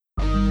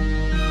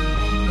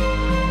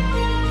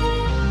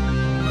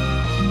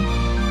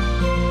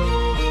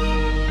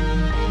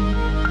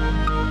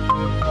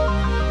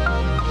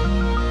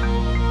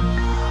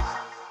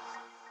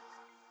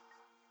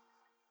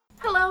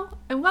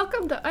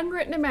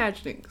Unwritten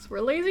Imaginings,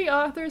 where lazy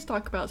authors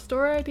talk about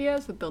story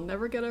ideas that they'll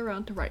never get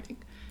around to writing.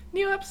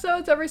 New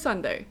episodes every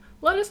Sunday.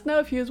 Let us know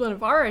if you use one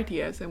of our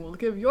ideas and we'll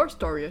give your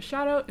story a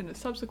shout out in a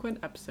subsequent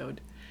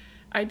episode.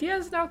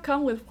 Ideas now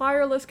come with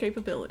wireless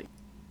capability.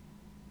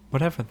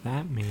 Whatever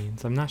that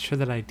means, I'm not sure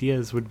that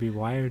ideas would be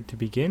wired to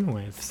begin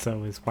with,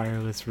 so is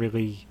wireless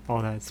really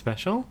all that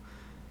special?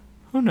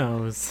 Who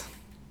knows?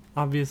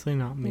 Obviously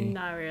not me.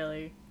 Not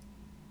really.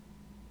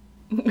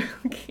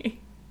 Okay.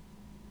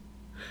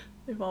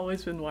 They've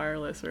always been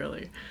wireless,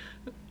 really.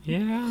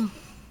 Yeah.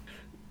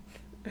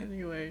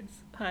 Anyways,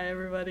 hi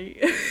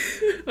everybody.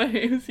 My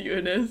name is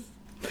Eunice.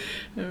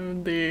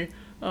 I'm the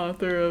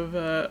author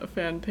of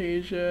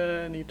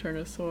Fantasia and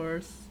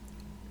Eternosaurus.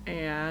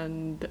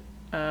 And,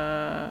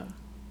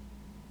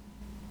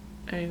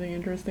 anything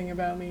interesting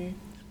about me?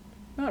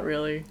 Not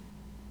really.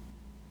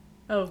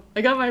 Oh,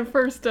 I got my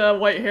first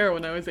white hair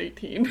when I was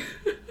 18.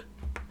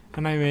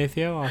 And I'm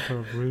Atheo, author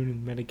of Rune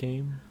and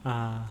Metagame.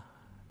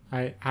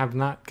 I have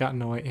not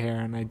gotten a white hair,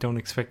 and I don't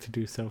expect to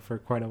do so for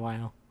quite a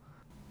while.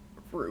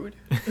 Rude.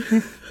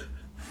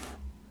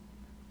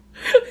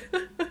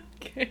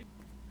 Okay.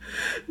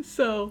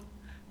 So,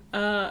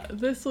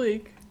 this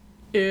week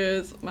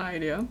is my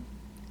idea,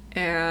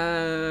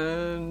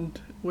 and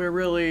we're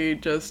really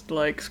just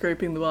like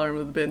scraping the bottom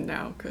of the bin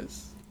now,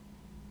 because,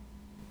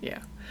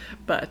 yeah.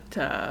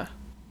 But,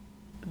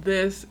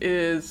 this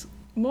is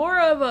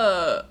more of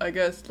a, I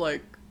guess,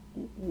 like,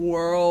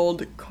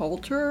 world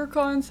culture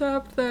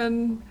concept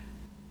than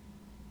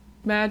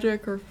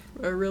magic or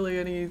really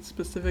any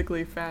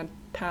specifically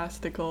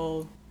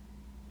fantastical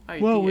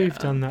idea. Well, we've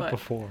done that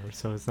before,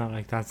 so it's not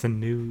like that's a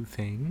new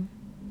thing.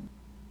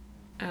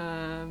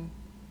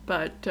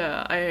 But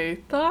I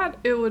thought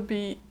it would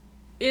be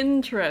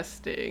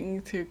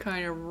interesting to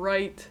kind of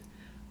write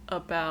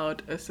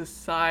about a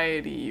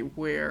society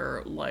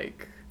where,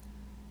 like,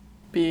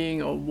 being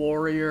a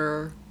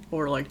warrior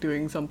or like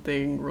doing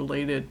something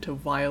related to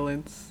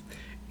violence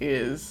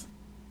is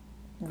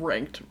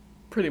ranked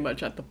pretty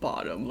much at the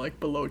bottom, like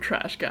below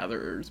trash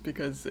gatherers,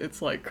 because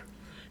it's like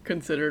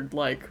considered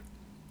like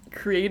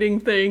creating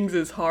things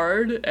is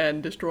hard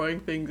and destroying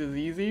things is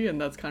easy,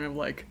 and that's kind of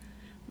like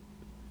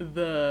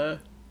the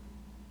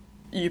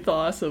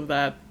ethos of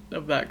that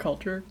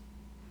culture.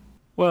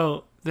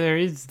 Well, there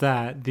is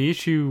that. The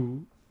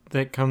issue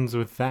that comes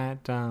with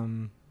that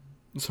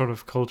sort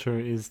of culture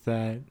is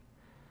that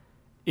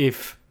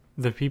if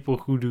the people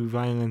who do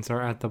violence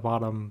are at the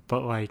bottom,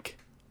 but like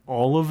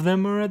all of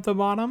them are at the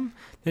bottom,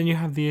 then you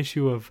have the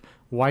issue of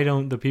why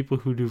don't the people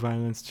who do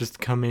violence just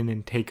come in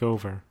and take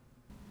over?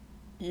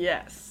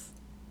 Yes.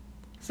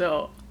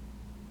 So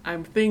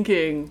I'm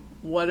thinking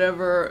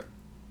whatever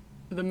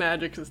the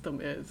magic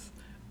system is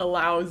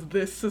allows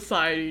this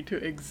society to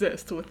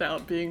exist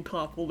without being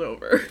toppled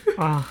over.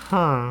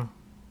 Uh-huh.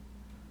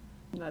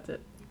 That's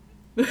it.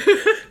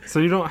 So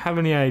you don't have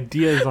any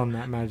ideas on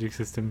that magic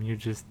system, you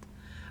just...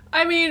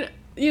 I mean,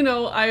 you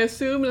know, I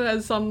assume it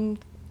has something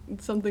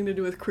to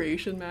do with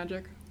creation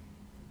magic.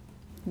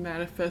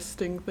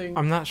 Manifesting things.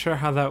 I'm not sure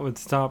how that would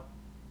stop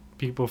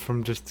people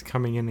from just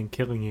coming in and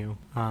killing you.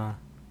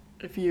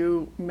 If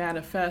you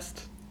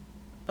manifest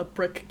a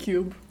brick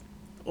cube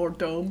or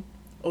dome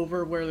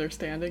over where they're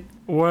standing.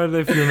 What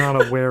if you're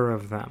not aware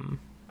of them?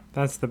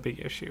 That's the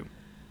big issue.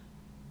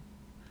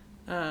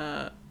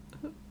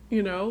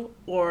 You know,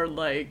 or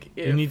like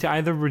if... You need to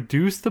either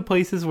reduce the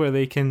places where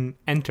they can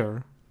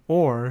enter,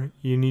 or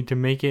you need to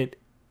make it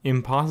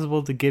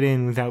impossible to get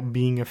in without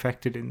being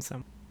affected in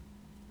some.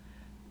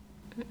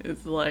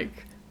 It's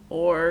like,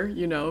 or,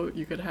 you know,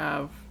 you could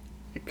have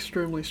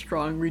extremely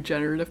strong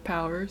regenerative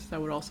powers.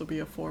 That would also be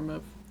a form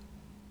of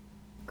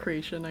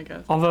creation, I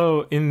guess.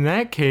 Although, in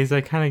that case,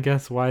 I kind of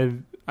guess why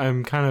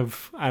I'm kind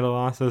of at a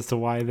loss as to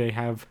why they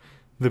have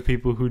the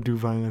people who do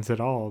violence at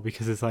all.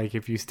 Because it's like,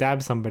 if you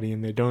stab somebody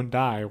and they don't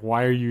die,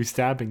 why are you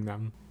stabbing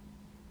them?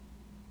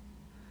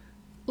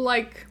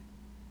 Like,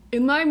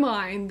 in my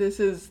mind, this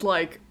is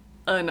like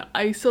an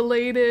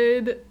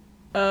isolated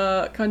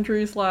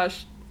country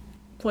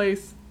 /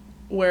 place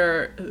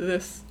where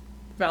this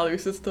value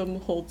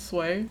system holds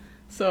sway.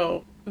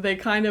 So they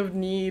kind of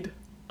need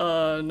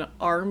an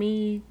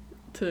army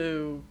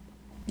to,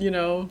 you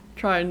know,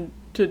 try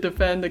to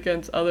defend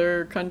against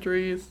other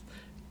countries.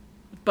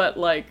 But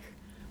like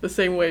the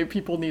same way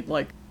people need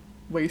like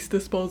waste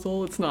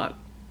disposal, it's not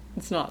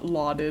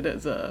lauded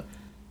as a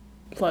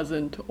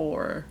pleasant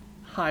or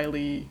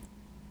highly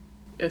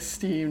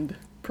esteemed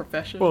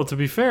profession. Well, to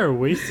be fair,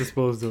 waste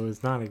disposal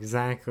is not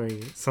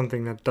exactly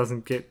something that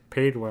doesn't get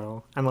paid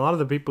well. And a lot of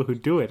the people who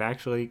do it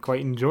actually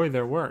quite enjoy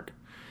their work,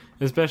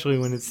 especially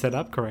when it's set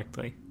up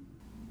correctly.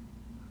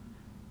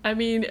 I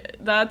mean,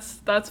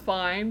 that's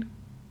fine.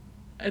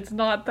 It's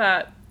not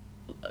that...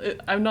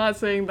 I'm not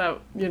saying that,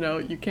 you know,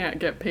 you can't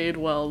get paid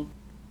well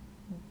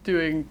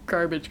doing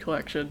garbage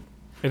collection.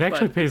 It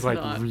actually pays, like,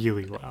 not.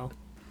 Really well.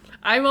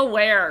 I'm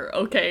aware,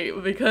 okay,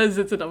 because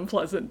it's an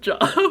unpleasant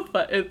job,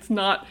 but it's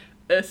not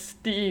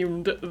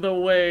esteemed the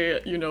way,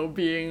 you know,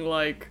 being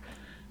like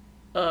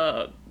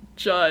a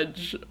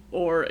judge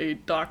or a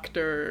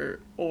doctor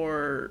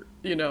or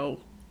you know,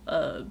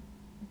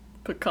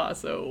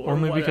 Picasso or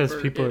Only because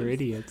whatever people it are is.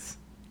 idiots.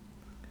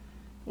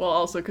 Well,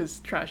 also because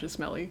trash is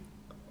smelly.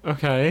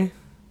 Okay.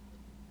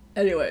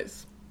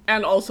 Anyways,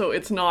 and also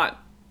it's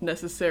not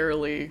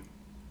necessarily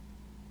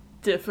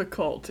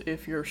difficult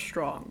if you're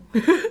strong.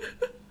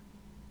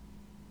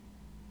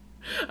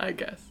 I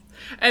guess.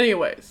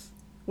 Anyways,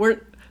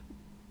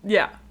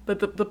 but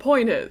the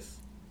point is,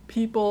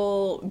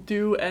 people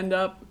do end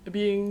up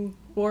being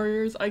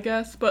warriors, I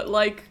guess, but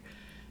like,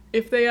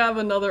 if they have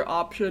another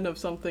option of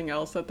something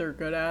else that they're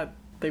good at,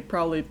 they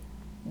probably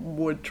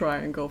would try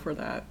and go for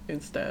that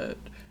instead.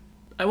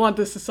 I want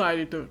this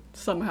society to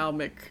somehow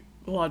make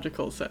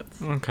logical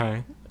sense,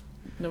 Okay.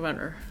 no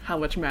matter how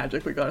much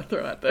magic we gotta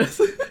throw at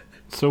this.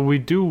 So we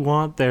do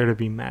want there to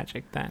be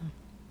magic then.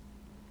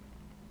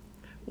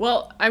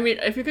 Well, I mean,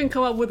 if you can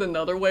come up with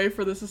another way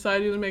for the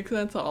society to make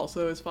sense,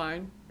 also is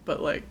fine.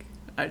 But like,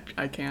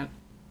 I can't.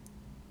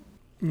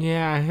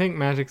 Yeah, I think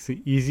magic's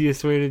the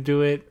easiest way to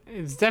do it.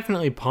 It's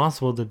definitely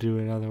possible to do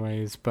it other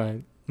ways, but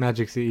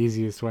magic's the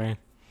easiest way.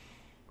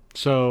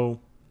 So,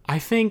 I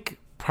think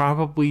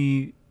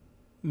probably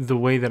the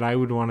way that I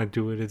would want to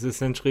do it is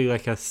essentially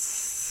like a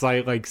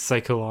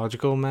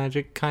psychological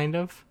magic kind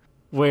of,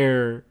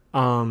 where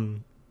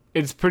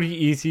it's pretty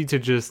easy to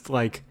just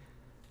like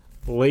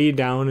lay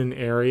down an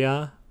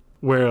area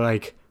where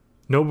like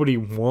nobody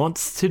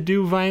wants to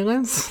do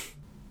violence.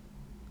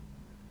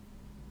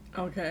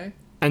 Okay.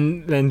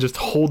 And then just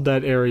hold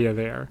that area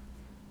there.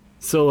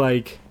 So,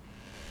 like,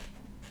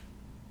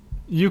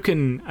 you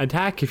can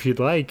attack if you'd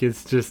like,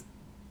 it's just,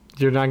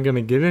 you're not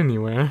gonna get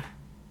anywhere.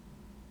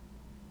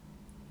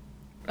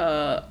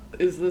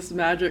 Is this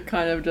magic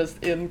kind of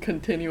just in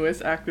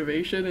continuous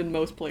activation in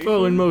most places?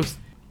 Well, in most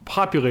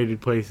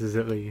populated places,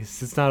 at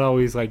least. It's not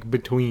always, like,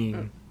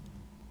 between.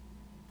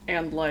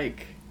 And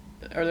like,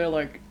 are there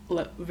like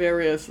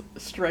various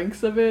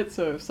strengths of it?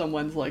 So if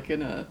someone's like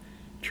in a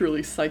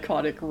truly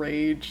psychotic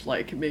rage,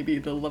 like maybe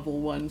the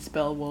level 1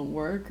 spell won't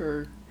work,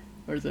 or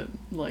is it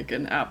like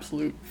an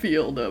absolute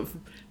field of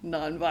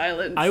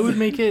non-violence? I would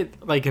make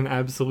it, like, an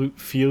absolute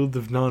field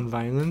of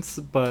non-violence,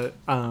 but,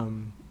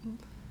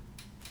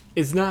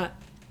 it's not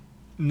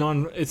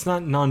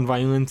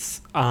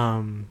non-violence,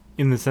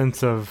 in the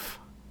sense of,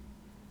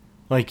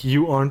 like,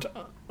 you aren't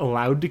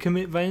allowed to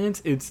commit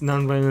violence. It's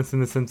non-violence in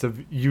the sense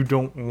of you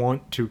don't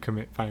want to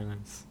commit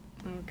violence.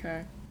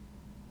 Okay.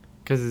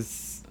 Because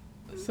it's...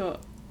 So,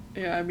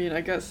 yeah, I mean,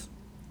 I guess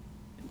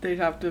they'd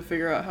have to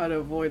figure out how to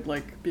avoid,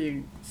 like,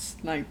 being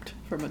sniped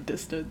from a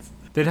distance.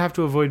 They'd have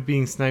to avoid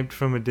being sniped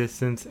from a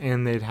distance,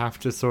 and they'd have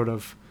to sort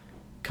of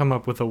come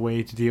up with a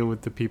way to deal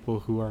with the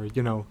people who are,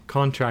 you know,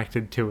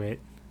 contracted to it.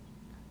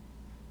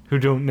 Who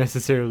don't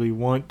necessarily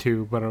want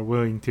to, but are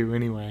willing to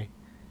anyway.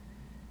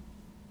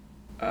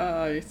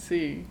 I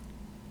see.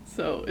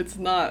 So it's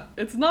not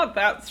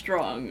that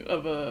strong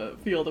of a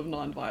field of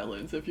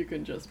non-violence if you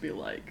can just be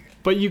like...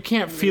 But you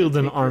can't I'm gonna field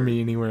an take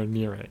army anywhere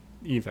near it,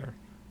 either.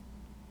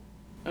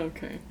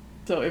 Okay.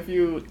 So if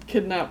you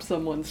kidnap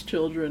someone's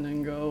children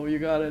and go, you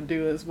gotta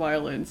do this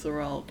violence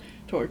or I'll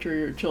torture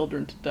your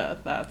children to death,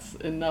 that's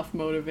enough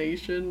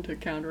motivation to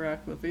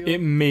counteract the field? It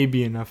may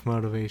be enough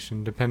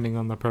motivation, depending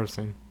on the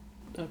person.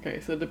 Okay,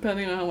 so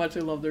depending on how much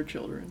they love their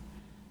children.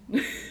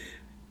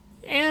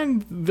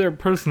 And their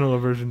personal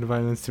aversion to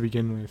violence to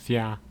begin with,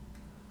 yeah.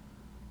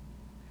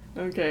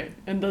 Okay,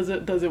 and does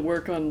it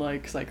work on,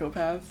 like,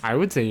 psychopaths? I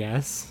would say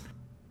yes.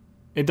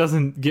 It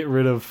doesn't get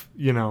rid of,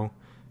 you know,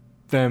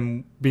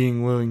 them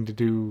being willing to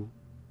do,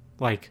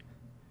 like,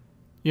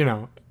 you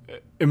know,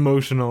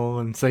 emotional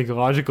and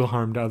psychological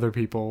harm to other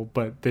people,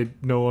 but they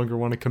no longer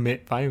want to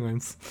commit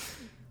violence.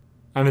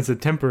 And it's a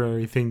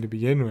temporary thing to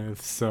begin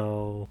with,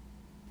 so...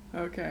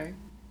 Okay.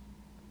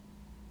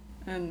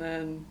 And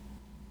then...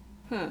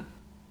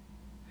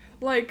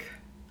 Like,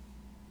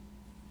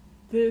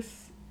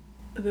 this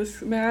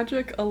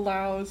magic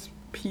allows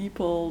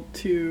people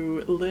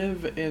to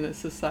live in a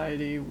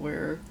society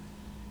where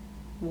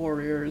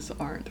warriors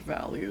aren't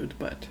valued,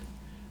 but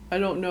I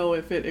don't know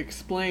if it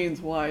explains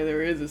why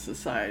there is a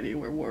society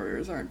where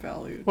warriors aren't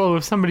valued. Well,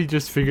 if somebody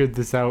just figured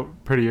this out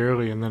pretty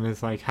early and then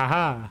it's like,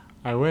 haha,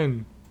 I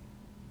win.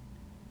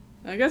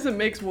 I guess it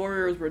makes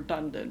warriors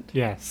redundant.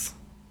 Yes.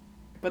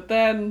 But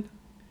then,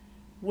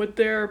 would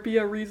there be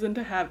a reason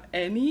to have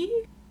any?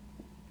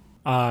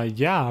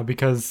 Yeah,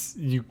 because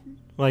you,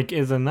 like,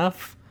 is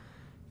enough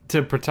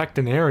to protect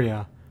an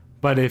area.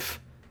 But if,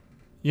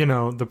 you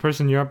know, the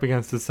person you're up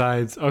against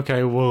decides,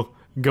 okay, we'll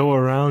go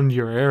around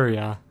your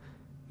area,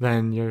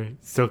 then you're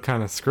still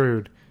kind of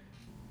screwed.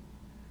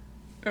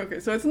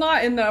 Okay, so it's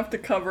not enough to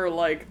cover,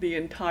 like, the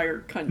entire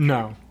country.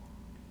 No.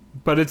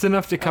 But it's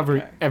enough to cover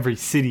Okay. every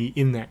city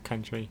in that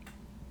country.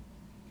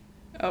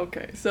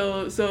 Okay,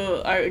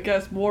 so I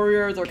guess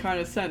warriors are kind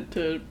of sent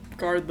to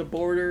guard the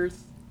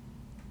borders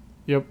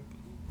Yep.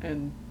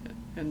 and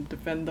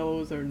defend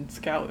those, and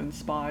scout and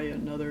spy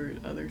and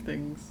other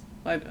things.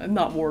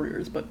 Not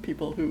warriors, but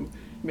people who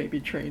may be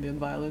trained in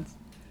violence.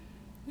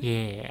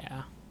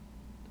 Yeah.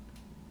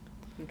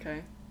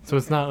 Okay. So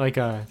it's not like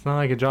a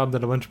job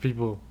that a bunch of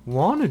people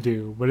want to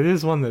do, but it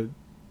is one that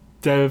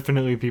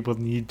definitely people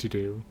need to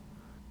do.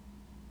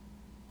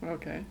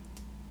 Okay.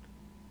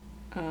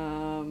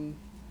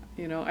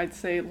 I'd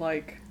say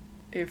like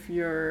if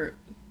you're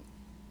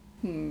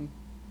I'm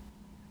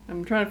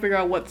trying to figure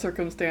out what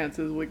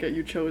circumstances would get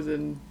you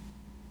chosen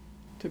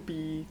to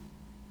be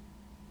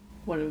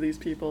one of these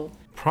people.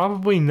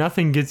 Probably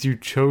nothing gets you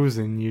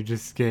chosen, you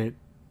just get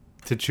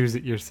to choose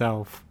it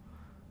yourself.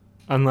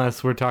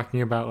 Unless we're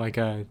talking about like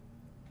a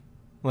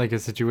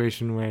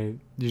situation where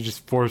you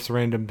just force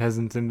random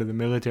peasants into the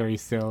military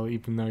still,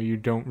 even though you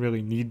don't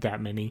really need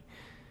that many.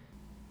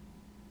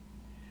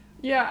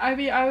 Yeah, I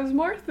mean, I was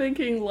more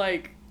thinking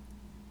like,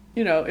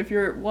 if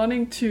you're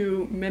wanting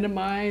to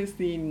minimize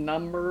the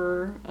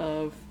number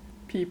of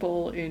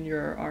people in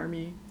your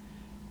army,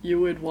 you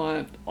would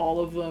want all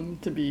of them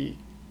to be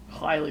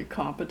highly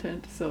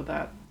competent so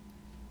that,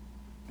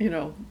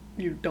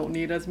 you don't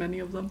need as many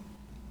of them.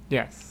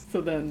 Yes.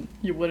 So then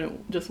you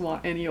wouldn't just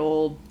want any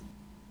old,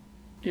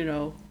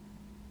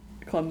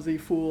 clumsy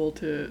fool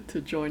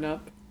to join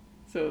up.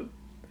 So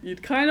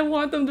you'd kind of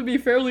want them to be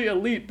fairly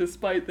elite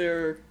despite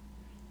their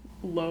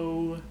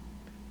low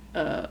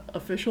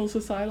official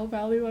societal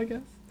value, I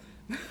guess.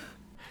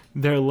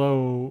 They're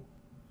low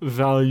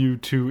value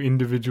to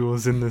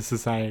individuals in the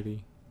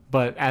society.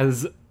 But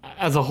as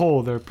a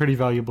whole, they're pretty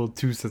valuable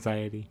to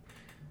society.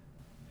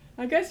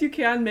 I guess you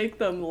can make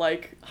them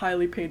like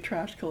highly paid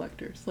trash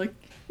collectors. Like,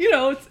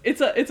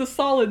 it's a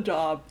solid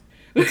job.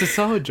 It's a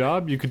solid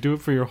job. You could do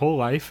it for your whole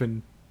life,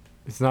 and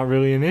it's not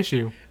really an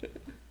issue.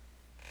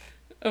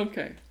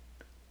 Okay,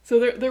 so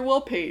they're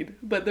well paid,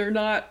 but they're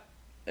not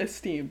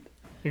esteemed.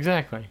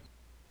 Exactly.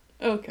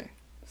 Okay,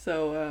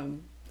 so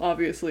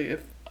obviously,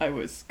 if I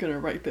was gonna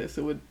write this,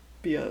 it would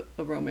be a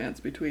romance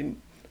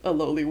between a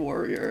lowly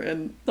warrior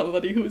and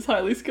somebody who's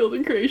highly skilled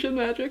in creation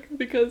magic,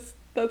 because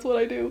that's what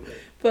I do.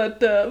 But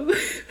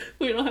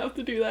we don't have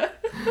to do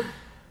that.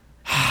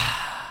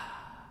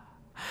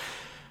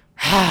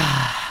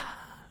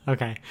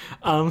 Okay.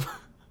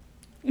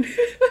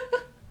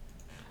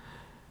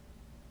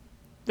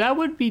 That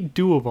would be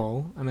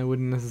doable, and I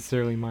wouldn't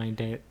necessarily mind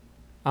it.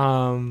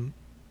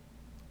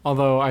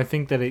 Although I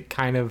think that it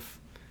kind of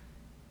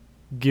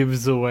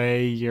gives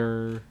away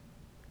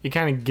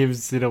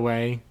it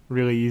away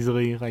really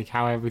easily, like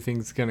how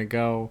everything's gonna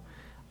go,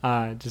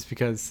 just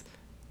because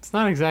it's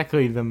not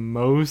exactly the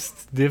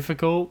most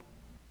difficult.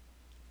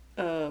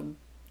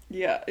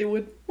 Yeah, it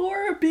would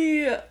more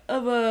be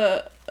of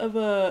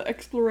a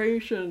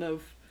exploration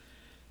of,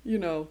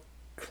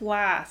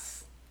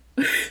 class,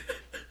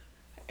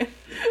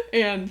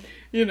 and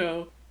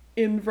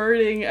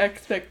inverting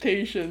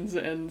expectations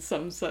and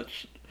some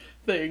such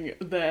thing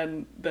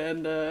than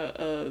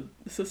a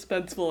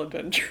suspenseful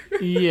adventure.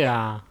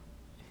 Yeah,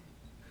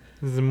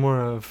 this is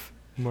more of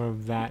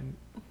that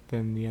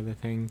than the other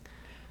thing.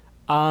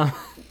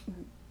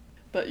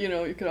 But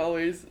you could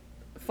always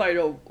fight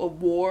a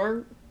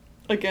war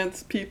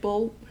against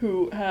people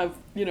who have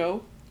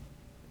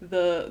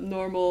the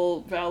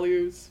normal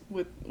values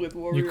with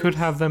warriors. You could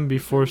have them be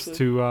forced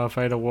to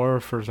fight a war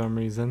for some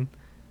reason.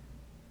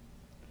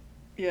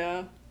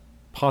 Yeah.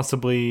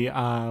 Possibly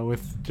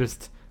with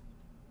just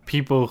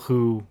people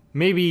who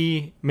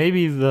maybe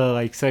the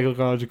like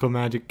psychological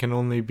magic can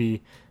only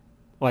be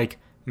like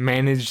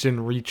managed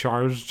and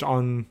recharged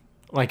on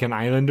like an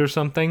island or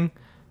something,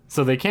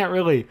 so they can't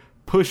really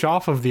push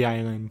off of the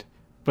island,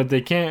 but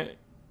they can't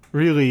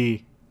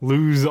really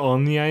lose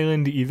on the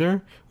island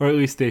either, or at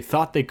least they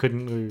thought they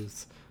couldn't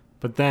lose,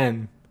 but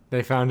then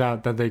they found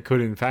out that they could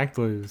in fact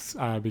lose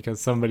because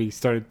somebody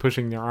started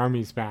pushing their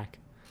armies back.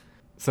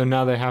 So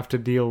now they have to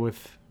deal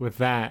with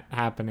that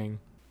happening.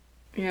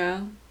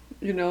 Yeah,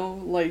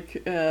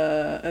 like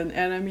an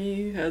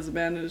enemy has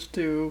managed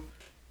to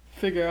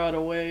figure out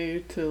a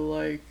way to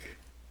like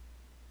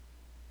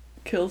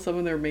kill some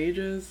of their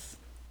mages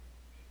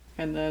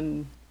and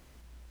then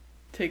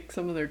take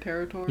some of their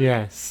territory.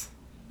 Yes.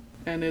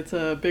 And it's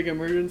a big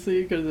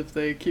emergency because if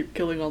they keep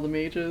killing all the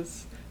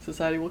mages,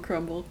 society will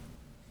crumble.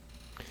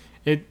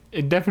 It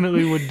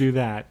definitely would do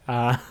that.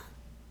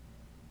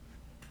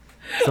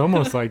 It's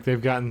almost like they've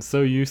gotten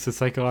so used to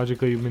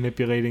psychologically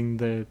manipulating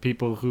the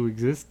people who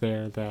exist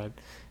there that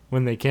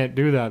when they can't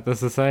do that, the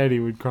society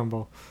would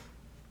crumble.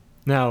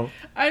 Now,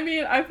 I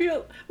mean, I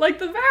feel like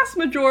the vast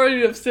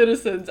majority of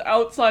citizens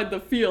outside the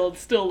field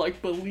still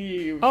like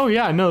believe. Oh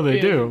yeah, no, they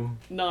do.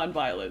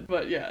 Non-violent,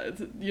 but yeah,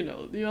 it's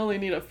you only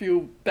need a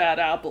few bad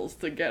apples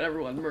to get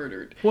everyone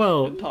murdered.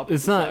 Well, on top of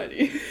it's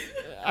society. not.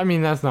 I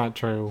mean, that's not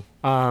true.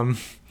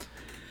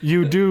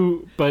 You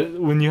do, but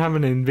when you have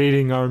an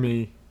invading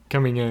army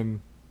coming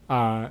in,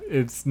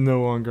 that's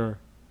no longer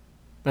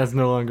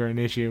an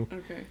issue.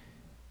 Okay.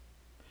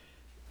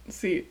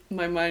 See,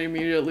 my mind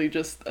immediately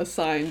just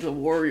assigns a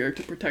warrior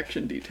to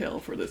protection detail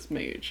for this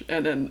mage,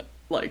 and then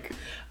like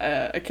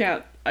I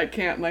can't.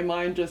 My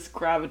mind just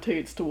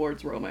gravitates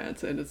towards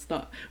romance, and it's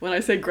not. When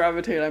I say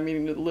gravitate, I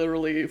mean it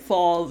literally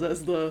falls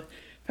as the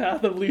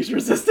path of least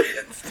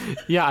resistance.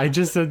 Yeah, I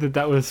just said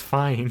that was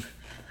fine.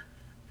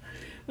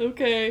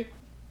 Okay.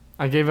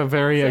 I gave a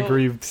very So-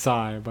 aggrieved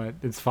sigh, but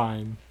it's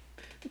fine.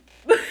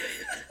 We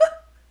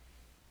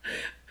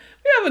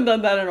haven't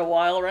done that in a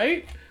while,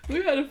 right?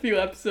 We've had a few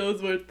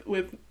episodes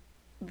with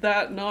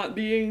that not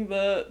being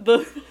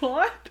the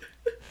plot.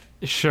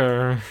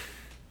 Sure.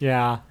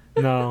 Yeah.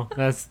 No,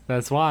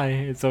 that's why.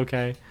 It's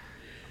okay.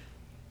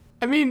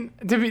 I mean,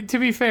 to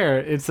be fair,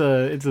 it's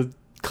a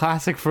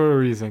classic for a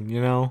reason,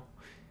 you know?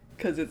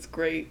 Because it's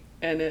great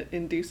and it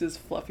induces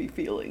fluffy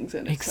feelings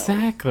in itself.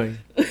 Exactly.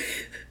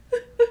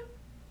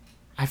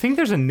 I think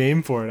there's a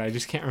name for it. I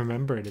just can't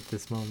remember it at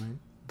this moment.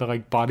 The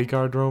like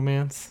bodyguard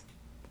romance.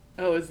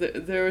 Oh, is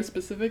there a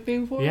specific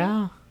name for it?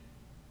 Yeah.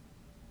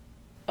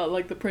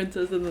 Like the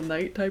Princess and the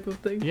Knight type of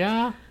thing?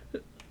 Yeah.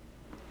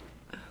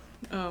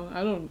 Oh,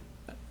 I don't...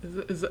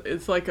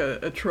 It's like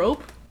a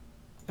trope?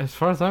 As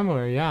far as I'm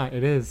aware, yeah,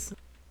 it is.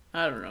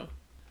 I don't know.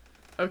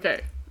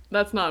 Okay,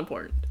 that's not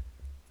important.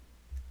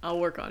 I'll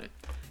work on it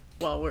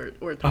while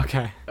we're talking.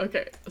 Okay.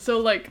 Okay, so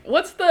like,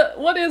 what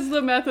is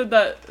the method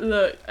that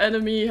the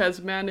enemy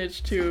has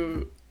managed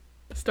to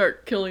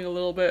start killing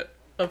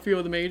a few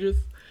of the mages?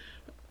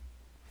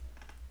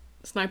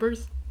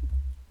 Snipers?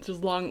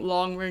 Just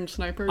long range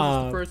snipers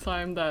is the first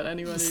time that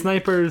anybody...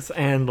 Snipers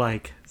and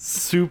like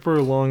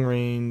super long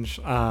range,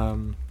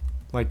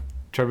 like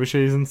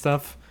trebuchets and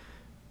stuff.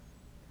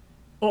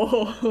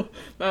 Oh,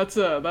 that's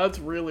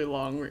really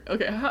long.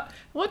 Okay,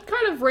 what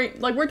kind of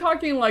range? Like we're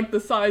talking like the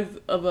size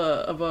of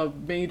a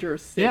major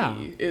city Yeah.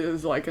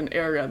 is like an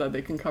area that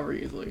they can cover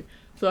easily.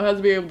 So it has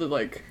to be able to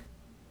like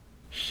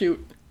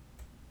shoot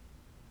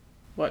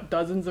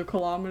dozens of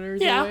kilometers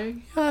away? Yeah,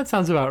 that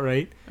sounds about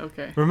right.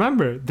 Okay.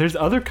 Remember, there's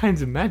other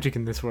kinds of magic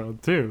in this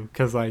world too,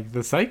 because like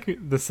the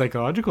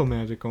psychological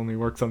magic only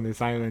works on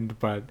this island,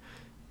 but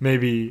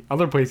maybe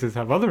other places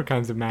have other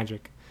kinds of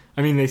magic.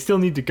 I mean, they still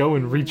need to go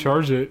and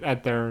recharge it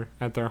at their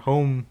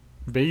home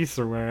base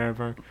or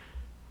wherever.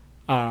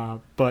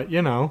 But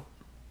you know,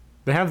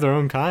 they have their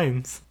own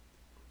kinds.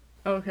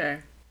 Okay.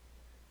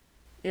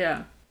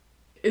 Yeah.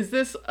 Is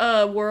this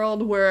a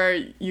world where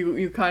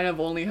you kind of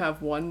only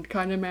have one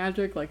kind of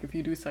magic? Like if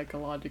you do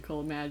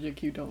psychological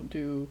magic, you don't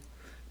do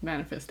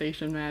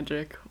manifestation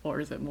magic? Or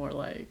is it more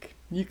like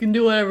you can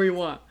do whatever you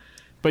want?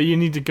 But you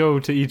need to go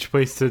to each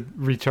place to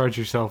recharge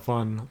yourself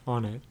on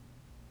it.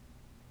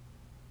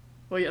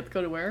 Well, you have to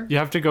go to where? You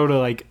have to go to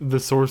like the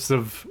source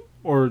of,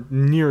 or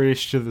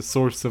nearish to the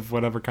source of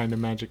whatever kind of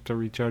magic to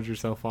recharge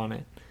yourself on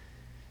it.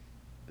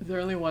 Is there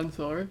only one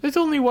source? There's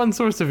only one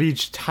source of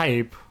each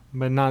type,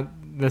 but not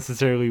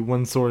necessarily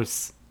one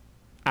source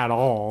at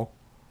all.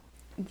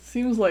 It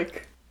seems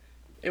like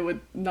it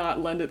would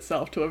not lend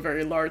itself to a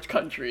very large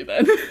country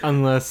then.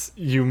 Unless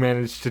you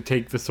manage to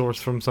take the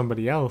source from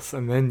somebody else,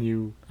 and then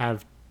you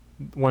have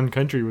one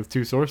country with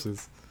two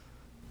sources.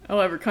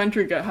 However,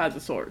 country has a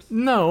source.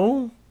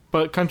 No,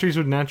 but countries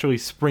would naturally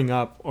spring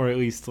up, or at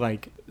least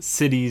like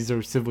cities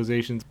or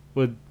civilizations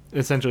would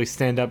essentially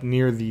stand up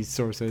near these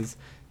sources.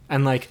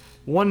 And like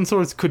one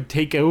source could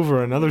take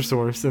over another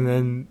source, and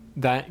then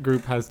that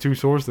group has two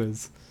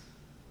sources.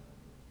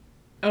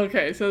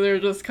 Okay, so they're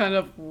just kind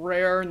of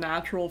rare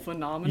natural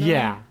phenomena?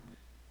 Yeah.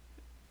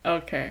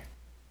 Okay.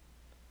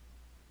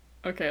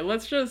 Okay,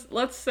 let's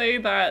say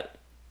that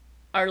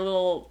our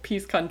little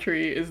peace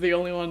country is the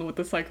only one with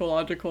the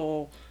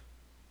psychological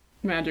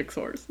magic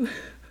source.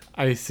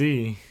 I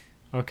see.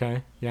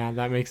 Okay. Yeah,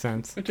 that makes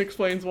sense. Which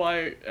explains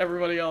why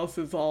everybody else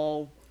is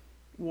all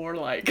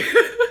warlike.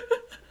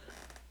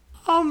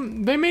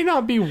 They may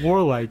not be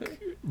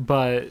warlike,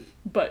 but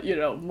But,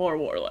 more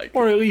warlike.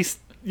 or at least,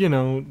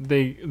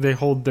 they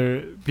hold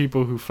their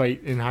people who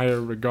fight in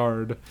higher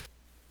regard.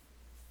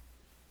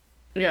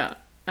 Yeah.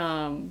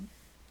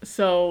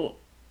 So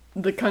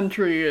the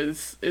country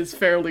is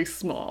fairly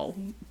small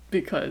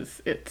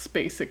because it's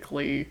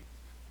basically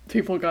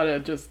people gotta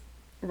just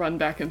run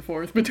back and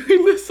forth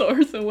between the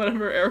source and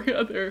whatever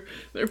area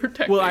they're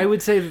protecting. Well, I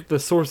would say that the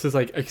source is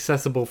like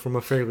accessible from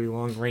a fairly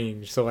long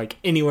range. So like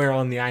anywhere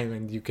on the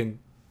island you can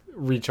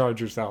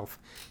recharge yourself.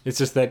 It's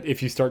just that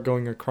if you start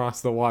going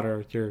across the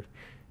water, you're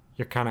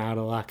kind of out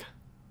of luck.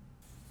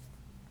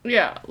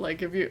 Yeah, like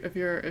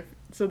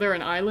so they're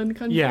an island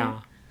country?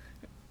 Yeah.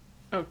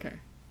 Okay.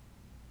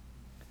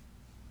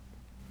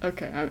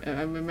 Okay,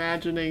 I'm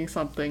imagining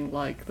something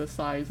like the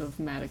size of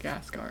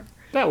Madagascar.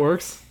 That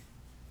works.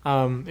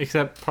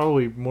 Except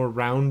probably more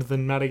round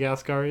than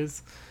Madagascar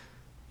is.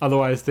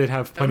 Otherwise, they'd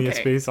have plenty of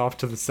Okay. space off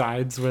to the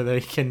sides where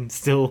they can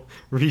still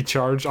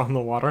recharge on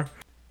the water.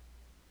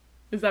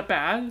 Is that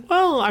bad?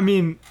 Well, I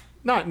mean,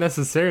 not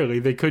necessarily.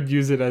 They could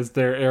use it as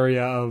their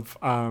area of,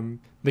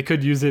 they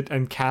could use it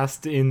and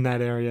cast in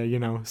that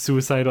area,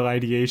 suicidal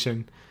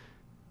ideation.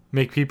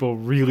 Make people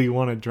really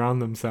want to drown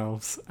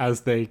themselves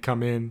as they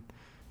come in.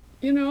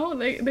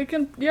 They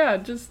can,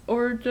 just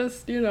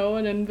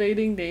an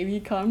invading navy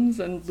comes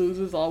and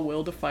loses all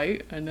will to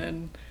fight and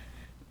then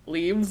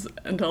leaves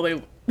until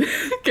they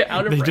get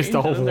out of They range. just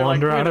all and then they're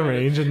wander like, out of "Wait a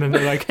minute." range, and then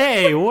they're like,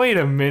 hey, wait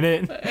a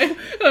minute.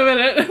 A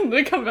minute, and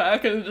they come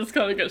back and just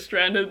kind of get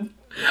stranded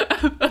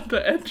at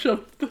the edge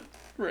of the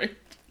range.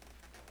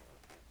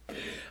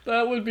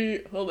 That would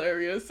be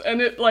hilarious.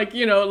 And it, like,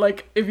 you know,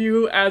 like, if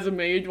you, as a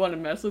mage, want to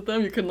mess with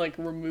them, you can, like,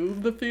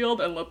 remove the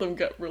field and let them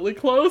get really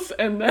close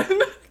and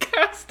then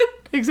cast it.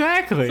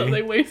 Exactly. So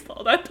they waste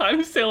all that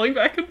time sailing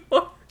back and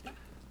forth.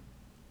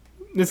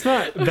 It's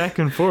not back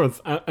and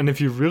forth. And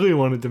if you really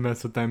wanted to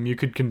mess with them, you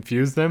could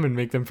confuse them and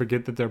make them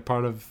forget that they're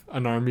part of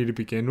an army to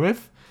begin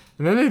with.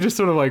 And then they just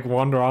sort of, like,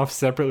 wander off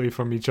separately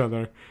from each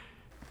other.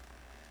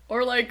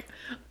 Or, like,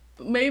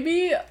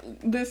 maybe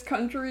this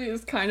country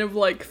is kind of,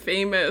 like,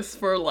 famous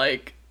for,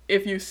 like,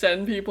 if you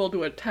send people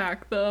to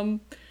attack them,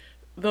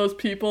 those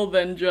people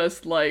then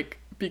just, like,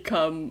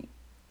 become,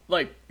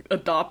 like,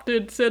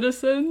 adopted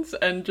citizens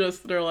and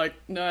just, they're like,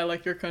 no, I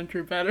like your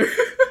country better.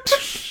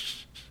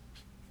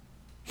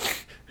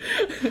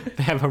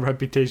 They have a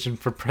reputation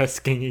for press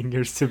ganging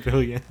your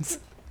civilians.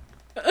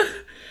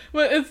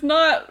 But it's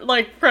not,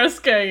 like, press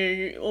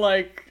ganging,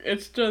 like,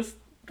 it's just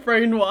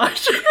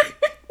brainwashing.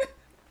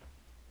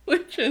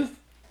 Which is,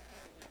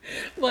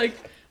 like,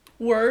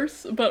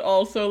 worse, but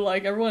also,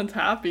 like, everyone's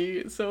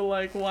happy, so,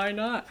 like, why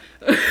not?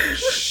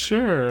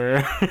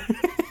 Sure.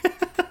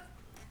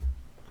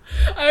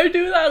 I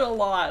do that a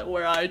lot,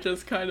 where I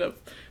just kind of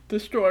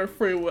destroy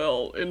free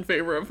will in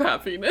favor of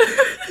happiness.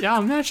 Yeah,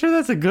 I'm not sure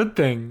that's a good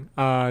thing,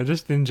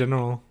 just in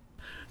general.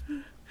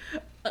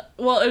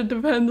 Well, it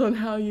depends on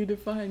how you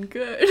define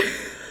good.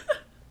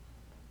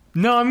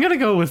 No, I'm gonna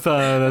go with,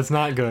 that's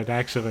not good,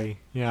 actually.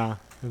 Yeah,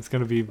 it's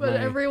gonna be But my...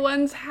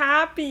 everyone's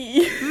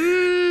happy.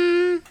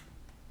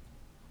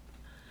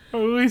 Or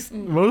at least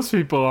most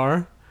people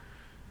are.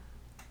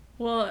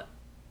 Well,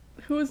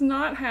 who's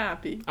not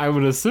happy? I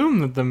would assume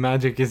that the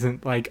magic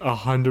isn't, like,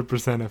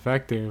 100%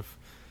 effective.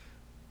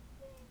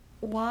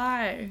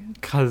 Why?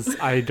 Because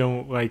I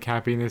don't like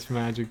happiness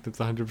magic that's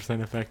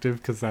 100% effective,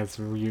 because that's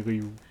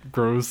really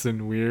gross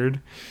and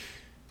weird.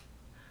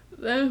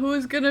 Then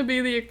who's gonna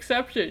be the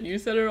exception? You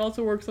said it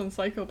also works on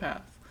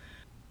psychopaths.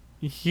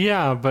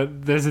 Yeah,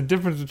 but there's a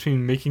difference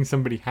between making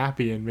somebody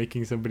happy and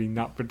making somebody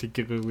not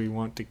particularly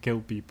want to kill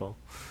people.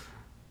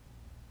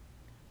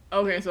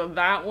 Okay, so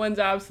that one's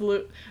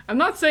absolute. I'm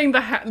not saying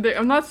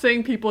I'm not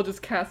saying people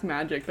just cast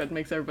magic that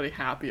makes everybody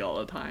happy all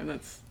the time.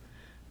 That's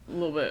a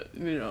little bit,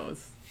 you know,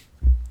 it's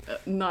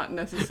not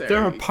necessary.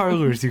 There are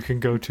parlors you can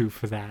go to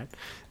for that.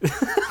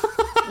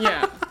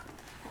 Yeah.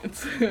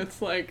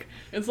 It's like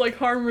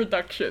harm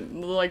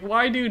reduction. Like,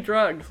 why do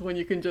drugs when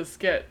you can just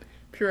get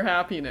pure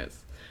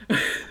happiness?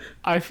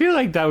 I feel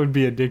like that would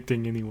be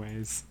addicting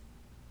anyways.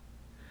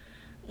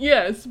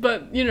 Yes,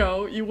 but, you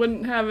know, you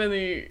wouldn't have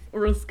any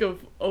risk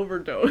of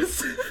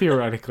overdose.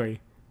 Theoretically.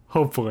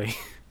 Hopefully.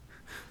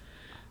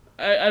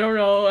 I don't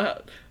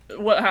know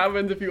what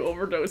happens if you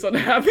overdose on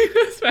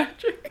happiness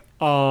magic.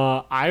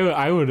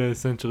 I would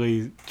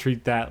essentially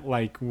treat that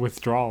like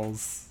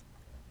withdrawals.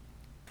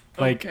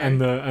 Like, Okay.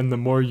 and the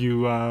more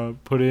you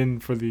put in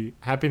for the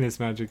happiness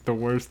magic, the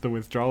worse the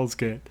withdrawals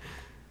get.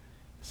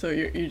 So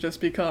you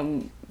just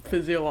become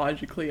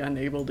physiologically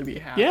unable to be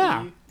happy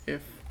Yeah.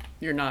 if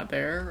you're not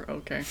there?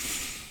 Okay.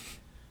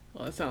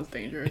 Well, that sounds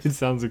dangerous. It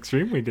sounds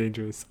extremely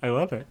dangerous. I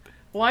love it.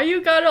 Why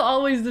you gotta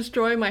always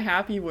destroy my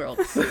happy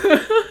worlds?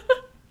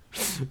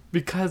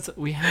 Because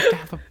we have to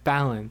have a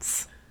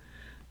balance.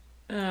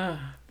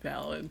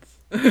 Balance.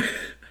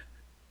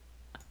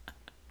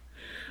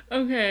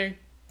 Okay.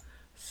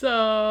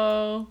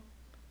 So,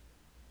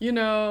 you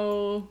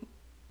know,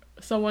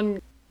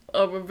 someone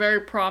of a very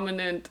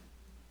prominent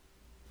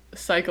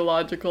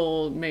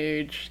psychological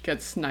mage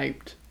gets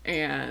sniped,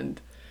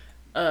 and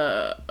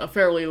a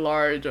fairly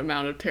large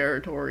amount of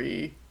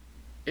territory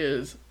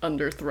is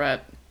under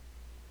threat,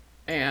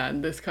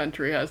 and this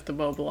country has to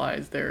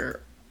mobilize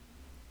their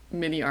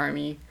mini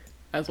army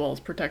as well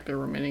as protect their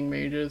remaining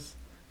mages,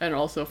 and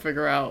also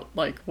figure out,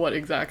 like, what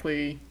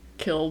exactly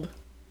killed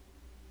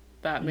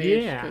that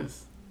mage, Yeah.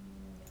 because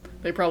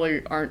they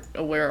probably aren't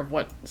aware of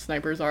what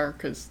snipers are,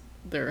 because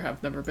there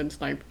have never been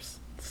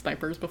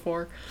snipers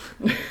before.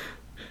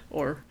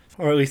 Or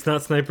at least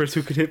not snipers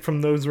who could hit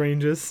from those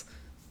ranges.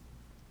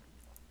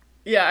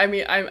 yeah, I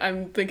mean,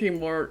 I'm thinking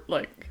more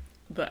like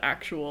the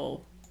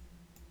actual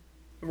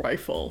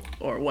rifle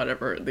or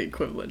whatever the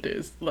equivalent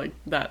is. Like,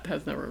 that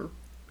has never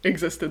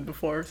existed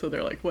before, so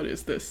they're like, what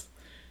is this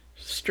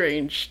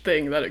strange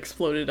thing that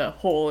exploded a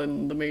hole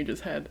in the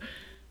mage's head?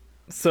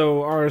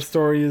 So our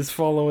story is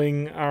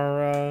following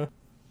our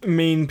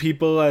main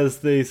people as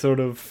they sort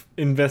of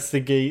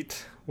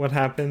investigate what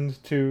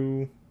happened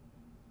to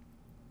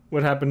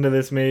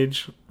this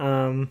mage.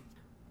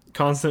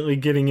 Constantly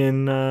getting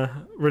in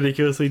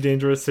ridiculously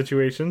dangerous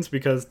situations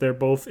because they're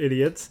both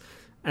idiots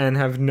and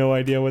have no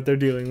idea what they're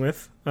dealing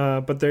with.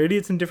 But they're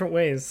idiots in different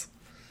ways.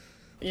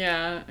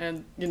 Yeah,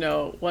 and, you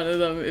know, one of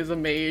them is a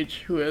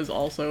mage who is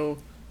also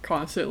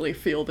constantly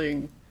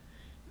fielding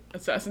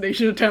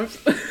assassination attempts.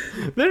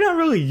 They're not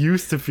really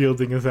used to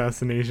fielding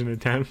assassination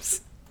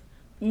attempts.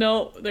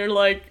 No,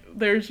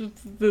 there's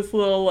just this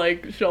little,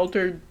 like,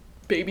 sheltered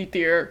baby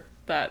deer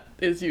that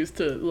is used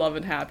to love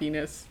and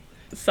happiness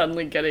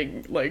suddenly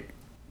getting, like,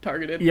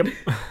 targeted. Yep.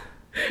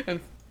 And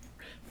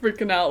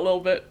freaking out a little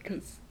bit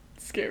because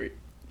it's scary.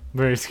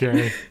 Very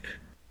scary.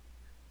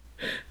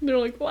 And they're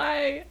like,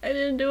 why? I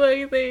didn't do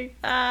anything.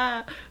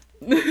 Ah.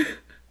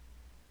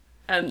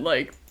 And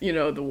like,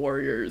 the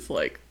warriors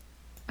like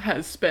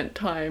has spent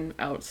time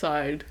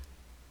outside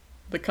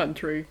the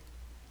country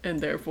and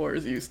therefore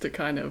is used to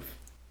kind of,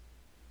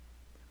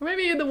 or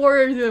maybe the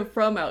warriors are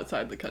from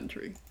outside the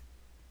country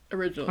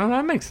originally. Oh,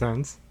 that makes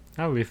sense.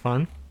 That would be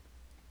fun.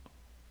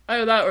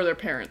 Either that or their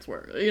parents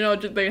were.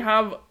 They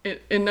have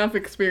enough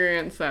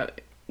experience that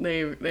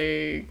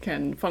they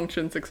can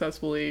function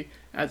successfully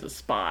as a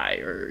spy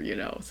or,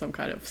 some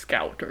kind of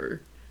scout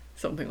or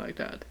something like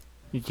that.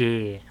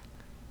 Yeah.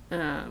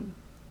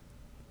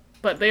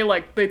 But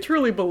they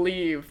truly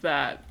believe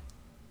that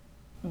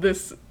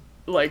this,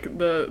 like,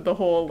 the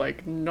whole,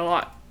 like,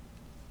 not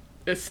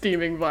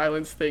esteeming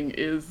violence thing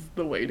is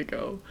the way to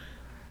go.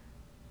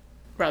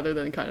 Rather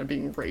than kind of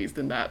being raised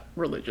in that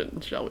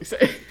religion, shall we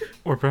say.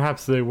 Or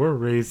perhaps they were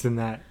raised in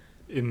that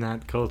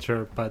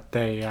culture, but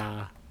they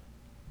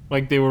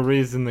they were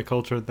raised in the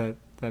culture that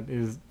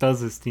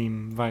does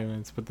esteem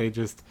violence, but they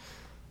just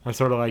are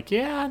sort of like,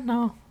 yeah,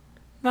 no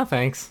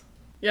thanks.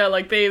 Yeah,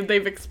 like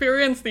they've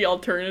experienced the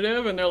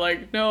alternative and they're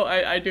like, no,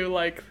 I do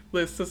like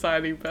this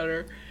society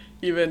better,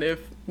 even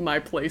if my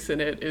place in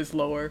it is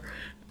lower.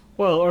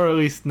 Well, or at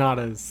least not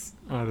as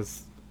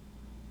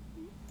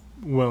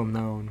well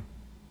known.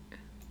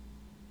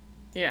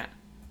 Yeah.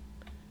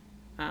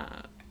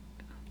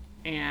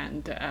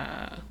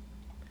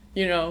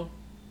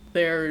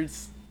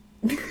 There's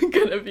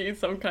gonna be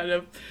some kind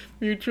of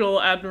mutual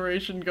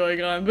admiration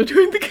going on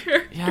between the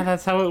characters. Yeah,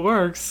 that's how it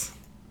works.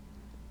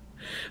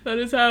 That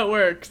is how it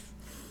works.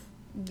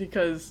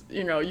 Because,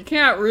 you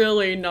can't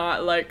really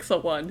not like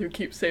someone who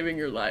keeps saving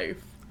your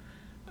life.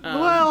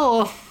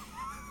 Well...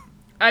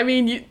 I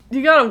mean,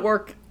 you gotta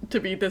work to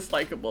be this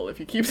likable if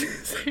you keep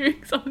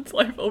saving someone's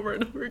life over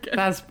and over again.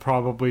 That's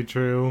probably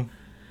true.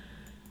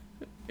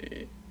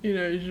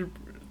 You should...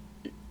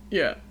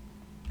 Yeah.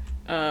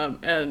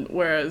 And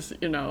whereas,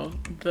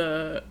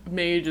 the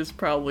mage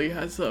probably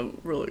has some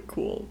really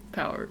cool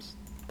powers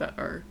that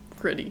are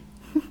pretty.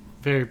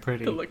 Very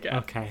pretty. To look at.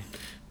 Okay.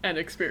 And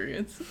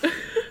experience.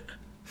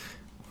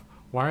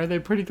 Why are they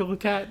pretty to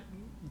look at?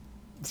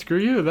 Screw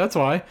you, that's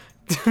why.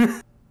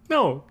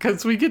 No,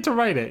 because we get to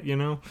write it,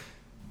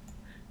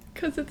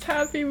 Because it's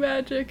happy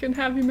magic, and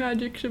happy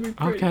magic should be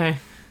pretty. Okay.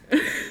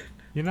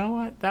 You know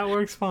what? That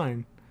works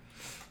fine.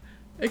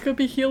 It could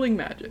be healing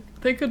magic.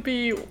 They could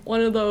be one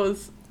of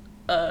those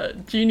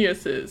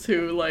geniuses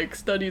who, like,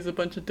 studies a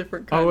bunch of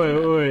different kinds of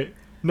magic. Wait.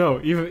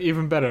 No,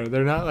 even better.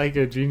 They're not like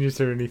a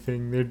genius or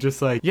anything. They're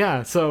just like,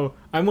 yeah, so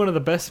I'm one of the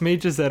best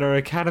mages at our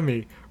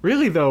academy.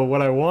 Really, though,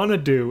 what I want to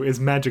do is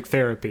magic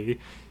therapy.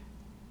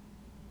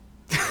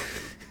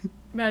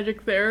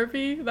 Magic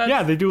therapy?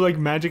 Yeah, they do, like,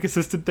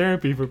 magic-assisted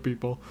therapy for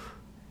people.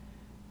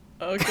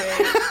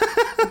 Okay.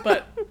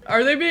 But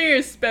are they being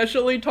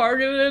especially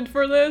targeted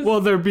for this?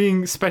 Well, they're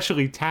being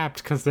specially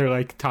tapped because they're,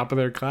 like, top of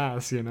their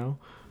class, No,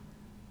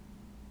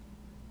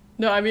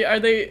 I mean, are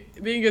they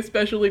being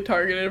especially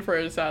targeted for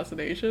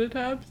assassination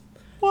attempts?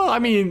 Well, I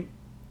mean,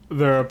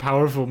 they're a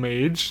powerful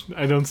mage.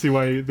 I don't see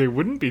why they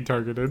wouldn't be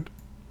targeted.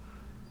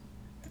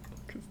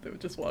 Because they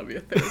would just want to be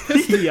a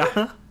therapist.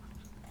 Yeah.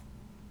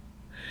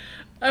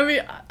 I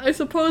mean, I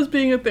suppose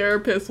being a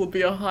therapist will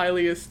be a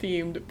highly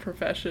esteemed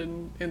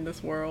profession in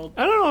this world.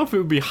 I don't know if it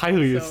would be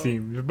highly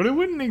esteemed, but it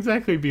wouldn't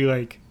exactly be,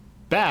 like,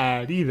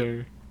 bad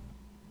either.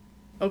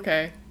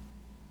 Okay.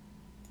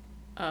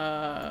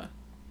 And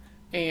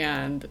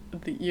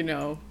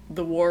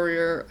the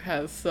warrior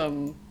has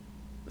some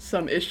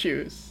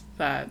issues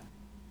that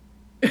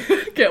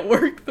get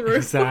worked through.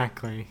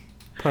 Exactly.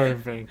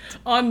 Perfect.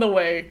 On the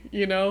way,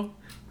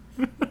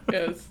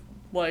 It's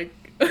like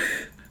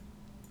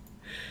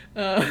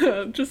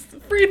just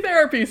free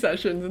therapy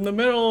sessions in the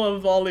middle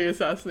of all the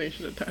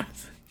assassination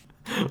attempts.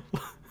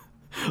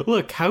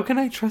 Look, how can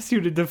I trust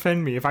you to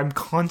defend me if I'm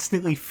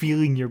constantly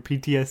feeling your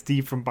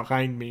PTSD from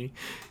behind me?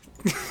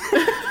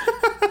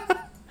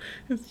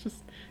 It's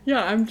just,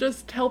 yeah, I'm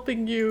just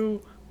helping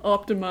you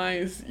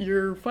optimize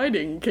your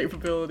fighting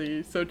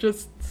capability. So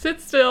just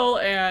sit still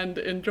and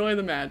enjoy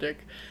the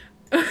magic.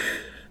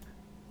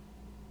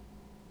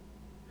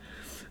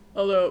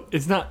 Although...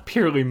 It's not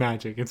purely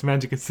magic, it's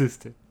magic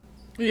assisted.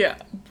 Yeah.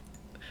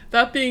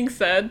 That being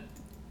said,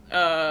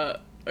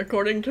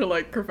 according to,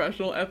 like,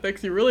 professional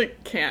ethics, you really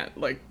can't,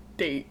 like,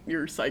 date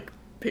your psych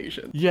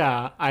patient.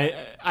 Yeah,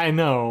 I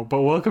know,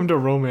 but welcome to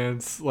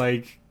romance,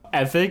 like,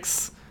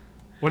 ethics?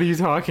 What are you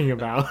talking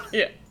about?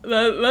 Yeah,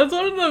 that's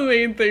one of the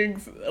main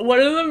things. One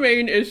of the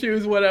main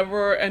issues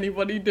whenever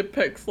anybody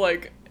depicts,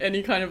 like,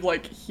 any kind of,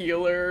 like,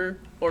 healer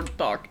or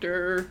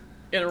doctor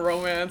in a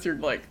romance, you're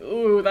like,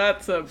 ooh,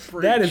 that's a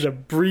breach. That is a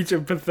breach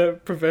of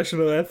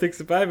professional ethics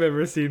if I've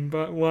ever seen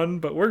one,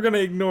 but we're gonna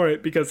ignore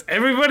it because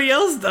everybody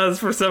else does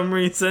for some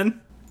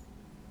reason.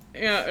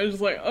 Yeah, it's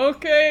like,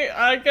 okay,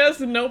 I guess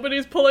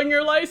nobody's pulling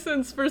your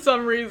license for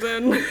some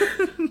reason.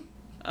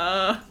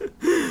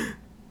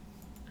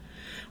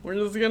 We're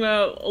just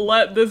gonna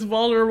let this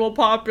vulnerable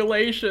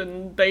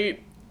population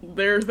date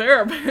their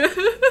therapist.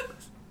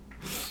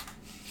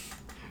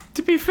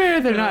 To be fair,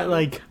 they're not,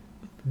 like,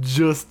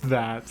 just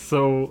that.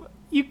 So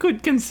you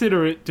could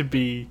consider it to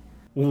be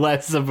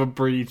less of a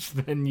breach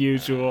than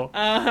usual.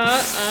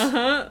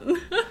 Oh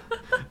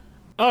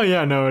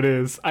yeah, no, it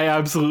is. I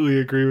absolutely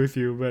agree with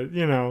you, but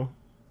you know,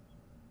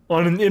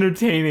 on an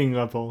entertaining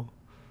level.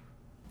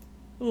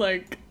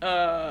 Like,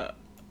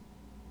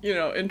 you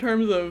know, in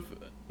terms of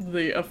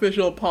the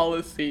official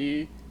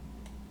policy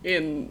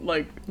in,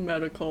 like,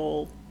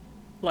 medical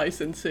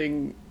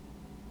licensing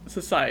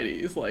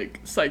societies, like,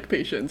 psych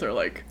patients are,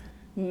 like,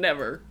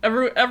 never.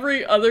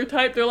 Every other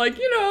type, they're like,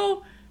 you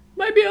know,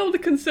 might be able to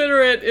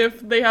consider it if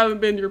they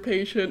haven't been your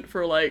patient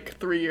for, like,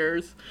 3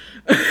 years.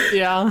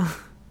 Yeah.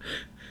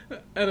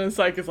 And then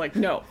psych is like,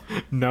 no.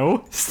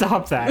 No,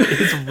 stop that.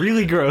 It's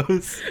really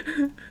gross.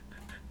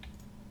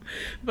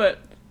 But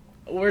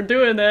we're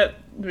doing it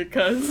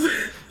because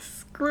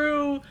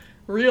screw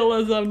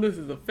realism. This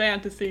is a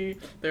fantasy.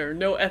 There are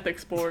no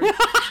ethics boards.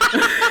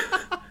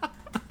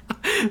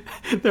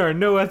 There are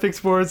no ethics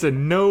boards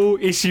and no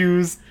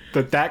issues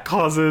that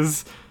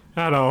causes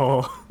at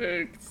all.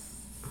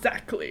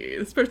 Exactly.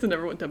 This person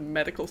never went to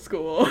medical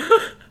school.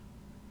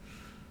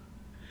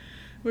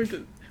 We're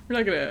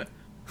not gonna.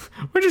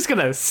 We're just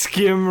gonna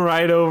skim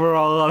right over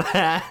all of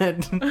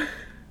that.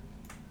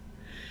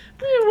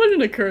 It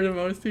wouldn't occur to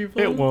most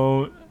people. It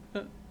won't.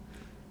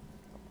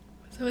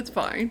 So it's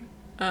fine.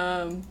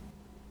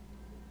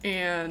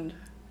 And,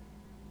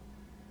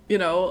 you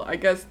know, I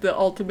guess the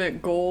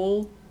ultimate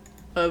goal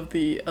of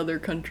the other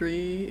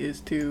country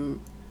is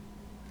to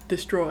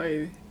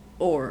destroy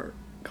or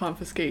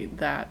confiscate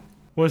that.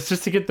 Well, it's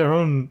just to get their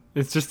own.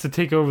 It's just to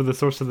take over the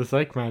source of the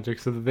psych magic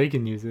so that they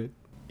can use it.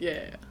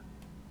 Yeah.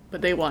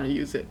 But they want to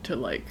use it to,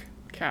 like,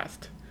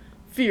 cast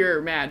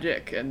fear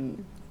magic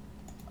and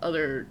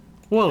other.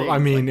 Well, I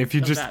mean, like, if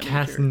you of just that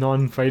cast nature.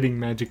 non-fighting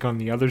magic on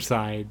the other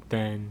side,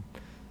 then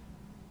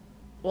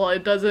Well,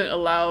 it doesn't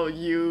allow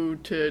you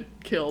to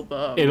kill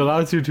them. it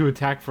allows you to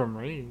attack from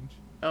range.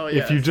 Oh,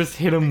 yeah. If you just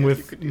hit them guess you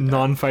with could do that.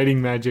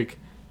 non-fighting magic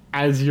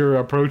as you're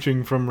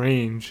approaching from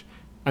range,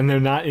 and they're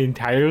not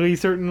entirely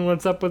certain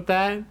what's up with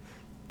that,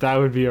 that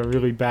would be a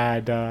really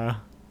bad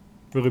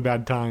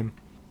time.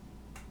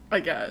 I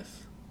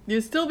guess.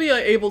 You'd still be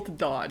able to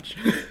dodge.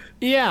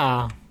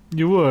 Yeah,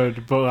 you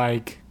would, but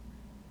like,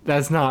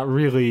 that's not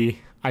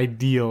really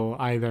ideal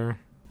either.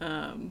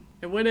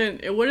 It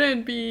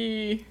wouldn't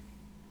be.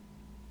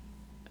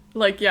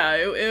 Like, yeah,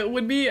 it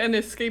would be an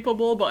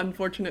escapable but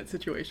unfortunate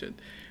situation.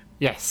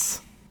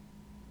 Yes.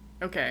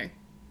 Okay.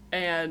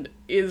 And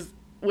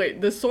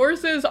wait, the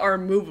sources are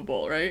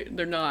movable, right?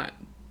 They're not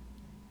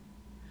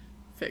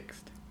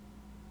fixed.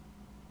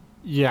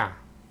 Yeah.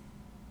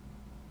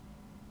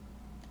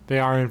 They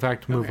are in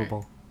fact Okay.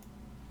 movable.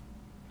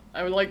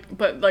 I would like,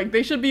 but like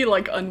they should be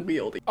like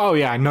unwieldy. Oh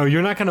yeah, no,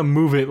 you're not gonna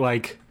move it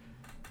like...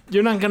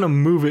 You're not gonna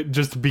move it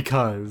just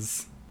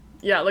because.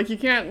 Yeah, like you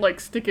can't like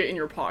stick it in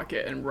your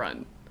pocket and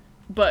run.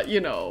 But, you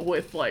know,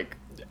 with like...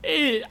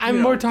 I'm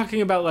You more know.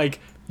 talking about like,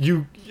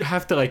 you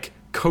have to like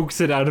coax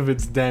it out of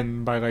its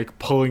den by like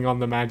pulling on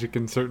the magic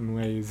in certain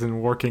ways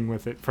and working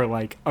with it for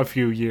like a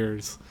few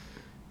years.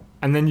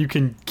 And then you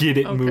can get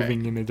it Okay.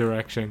 moving in a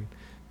direction.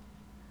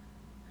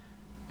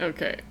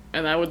 Okay.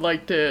 And I would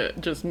like to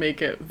just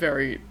make it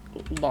very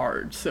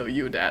large, so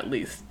you would at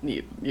least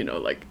need, you know,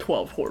 like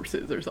 12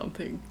 horses or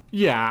something.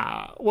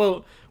 Yeah.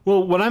 Well,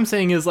 what I'm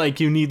saying is like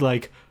you need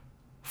like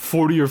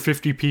 40 or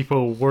 50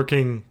 people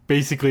working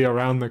basically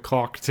around the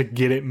clock to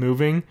get it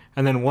moving,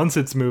 and then once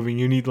it's moving,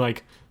 you need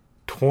like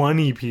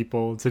 20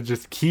 people to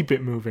just keep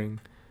it moving.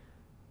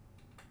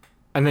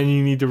 And then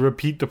you need to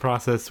repeat the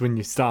process when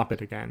you stop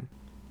it again.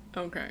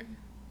 Okay.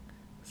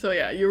 So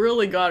yeah, you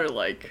really gotta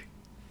like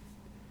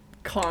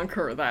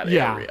conquer that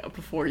Yeah. area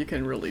before you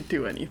can really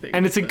do anything.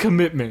 And it's a with it.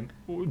 commitment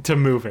to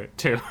move it,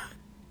 too.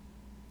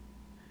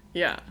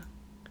 Yeah.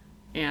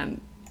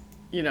 And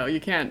you know, you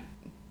can't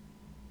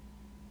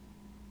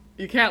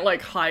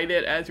like hide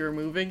it as you're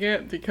moving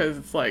it because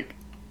it's like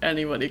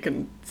anybody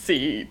can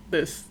see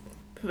this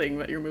thing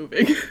that you're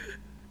moving.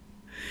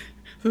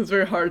 So it's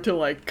very hard to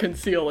like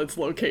conceal its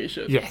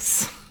location.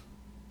 Yes.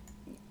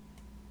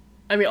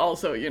 I mean,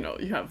 also, you know,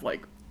 you have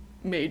like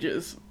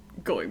mages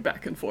going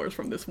back and forth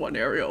from this one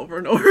area over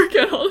and over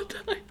again all the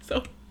time.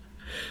 So,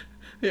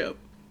 yeah.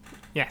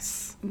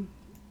 Yes.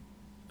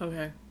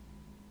 Okay.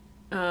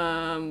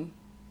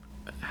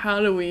 How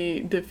do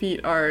we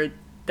defeat our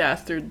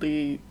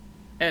dastardly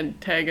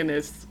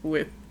antagonists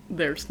with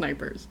their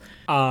snipers?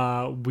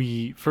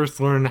 We first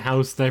learn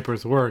how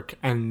snipers work,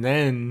 and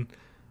then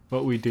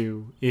what we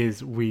do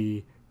is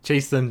we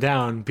chase them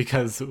down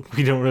because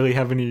we don't really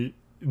have any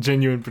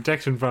genuine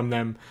protection from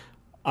them,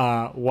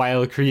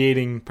 while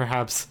creating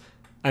perhaps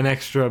an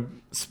extra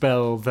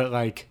spell that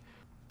like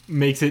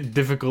makes it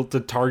difficult to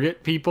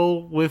target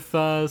people with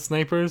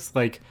snipers.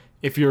 Like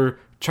if you're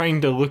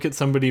trying to look at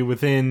somebody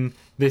within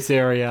this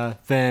area,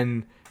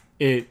 then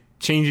it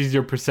changes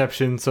your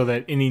perception so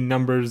that any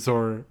numbers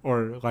or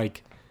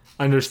like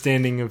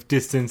understanding of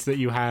distance that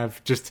you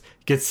have just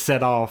gets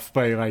set off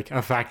by like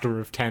a factor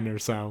of 10 or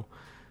so.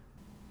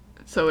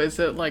 So is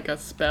it like a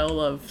spell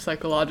of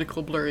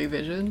psychological blurry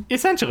vision?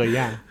 Essentially,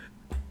 yeah.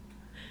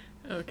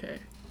 Okay.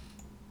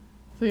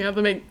 So you have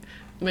to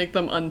make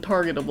them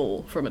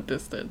untargetable from a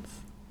distance.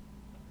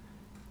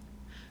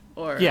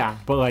 Or Yeah,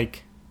 but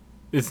like,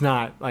 it's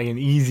not like an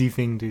easy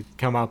thing to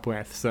come up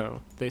with,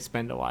 so they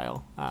spend a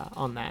while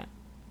on that.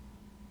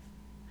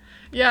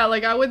 Yeah,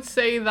 like I would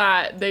say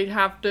that they'd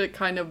have to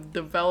kind of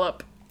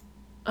develop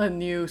a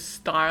new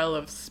style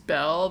of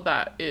spell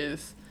that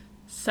is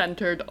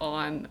centered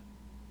on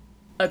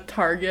a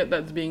target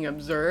that's being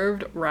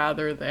observed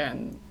rather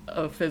than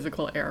a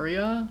physical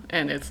area,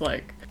 and it's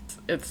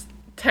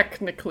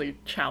technically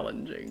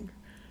challenging.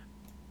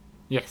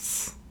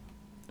 Yes.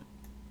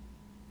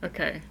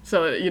 Okay,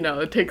 so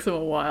it takes them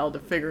a while to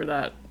figure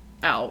that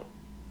out,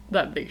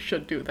 that they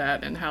should do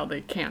that and how they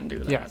can do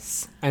that.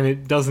 Yes. And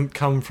it doesn't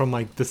come from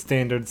like the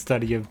standard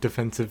study of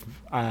defensive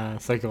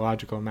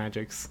psychological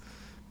magics.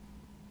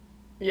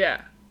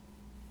 Yeah.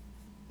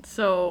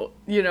 So,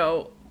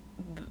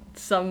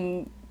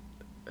 some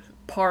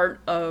part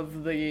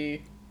of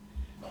the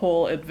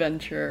whole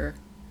adventure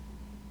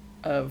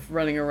of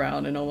running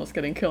around and almost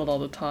getting killed all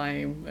the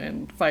time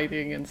and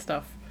fighting and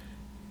stuff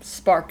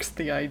sparks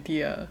the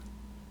idea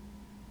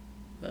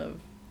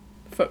of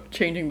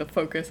changing the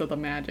focus of the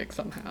magic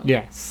somehow.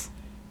 Yes.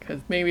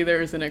 Because maybe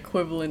there's an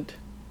equivalent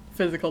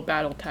physical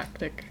battle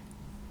tactic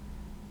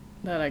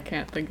that I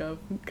can't think of,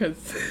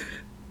 because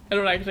I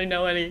don't actually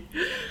know any.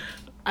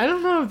 I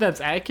don't know if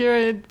that's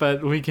accurate,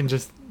 but we can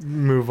just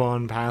move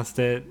on past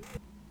it.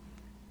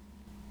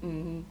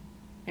 Mm-hmm.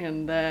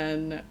 And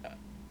then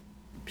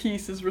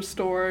peace is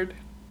restored.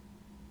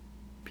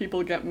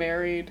 People get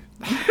married.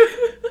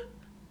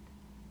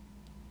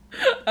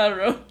 I don't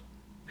know.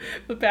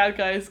 The bad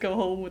guys go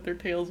home with their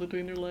tails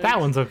between their legs.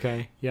 That one's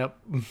okay. Yep.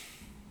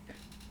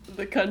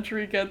 The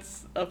country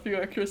gets a few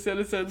extra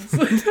citizens.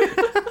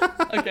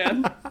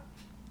 Again.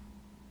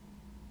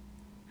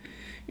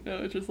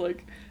 It's just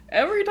like,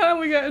 every time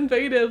we get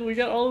invaded, we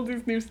get all of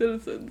these new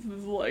citizens.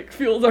 This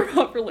fuels our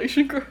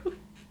population growth.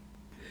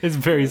 It's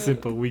very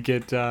simple. We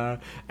get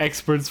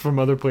experts from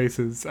other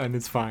places, and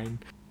it's fine.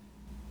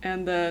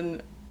 And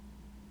then,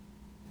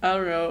 I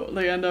don't know,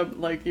 they end up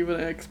even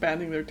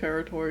expanding their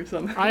territory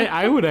somehow.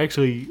 I would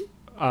actually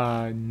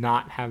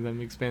not have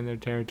them expand their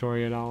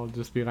territory at all.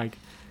 Just be like,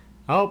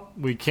 oh,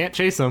 we can't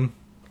chase them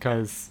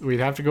because we'd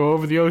have to go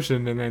over the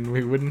ocean, and then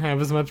we wouldn't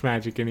have as much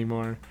magic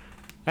anymore.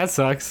 That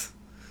sucks.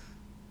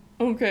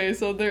 Okay,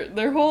 so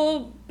their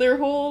whole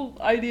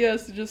idea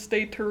is to just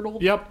stay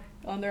turtled. Yep.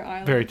 On their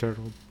island. Very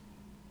turtled.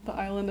 The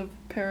island of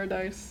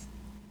paradise.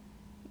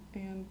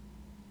 And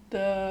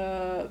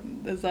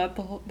that's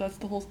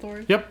the whole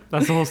story? Yep,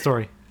 that's the whole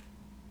story.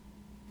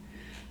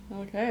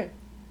 Okay.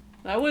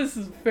 That was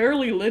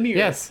fairly linear.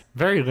 Yes,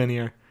 very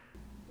linear.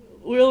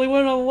 We only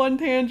went on one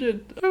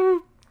tangent.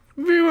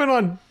 We went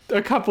on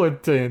a couple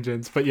of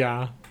tangents, but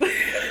yeah.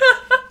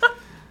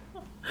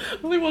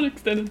 Only one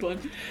extended one.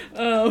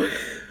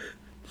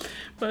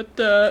 But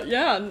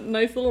yeah,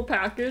 nice little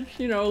package,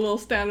 a little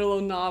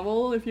standalone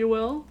novel, if you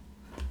will.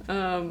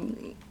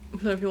 So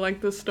if you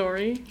like this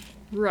story,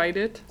 write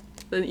it,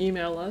 then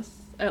email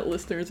us at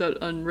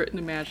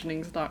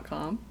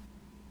listeners@unwrittenimaginings.com.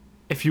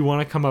 If you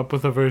want to come up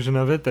with a version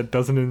of it that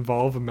doesn't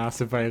involve a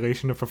massive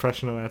violation of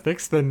professional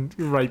ethics, then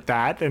write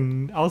that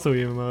and also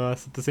email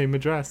us at the same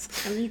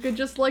address. And you could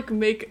just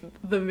make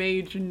the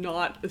mage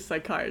not a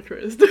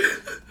psychiatrist.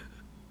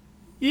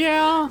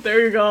 Yeah.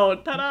 There you go.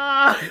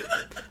 Ta-da!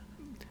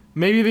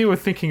 Maybe they were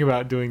thinking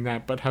about doing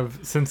that, but have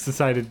since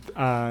decided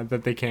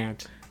that they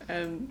can't.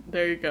 And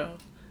there you go.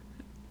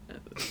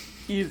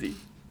 Easy.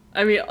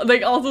 I mean,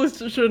 they also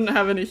shouldn't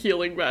have any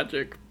healing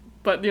magic,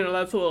 but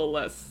that's a little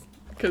less.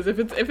 Because if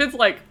it's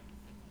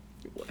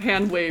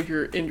hand wave,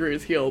 your injury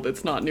is healed,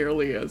 it's not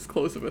nearly as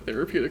close of a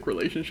therapeutic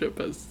relationship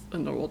as a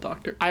normal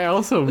doctor. I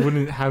also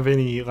wouldn't have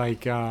any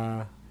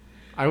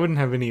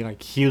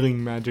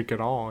healing magic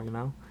at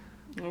all,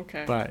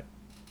 Okay. But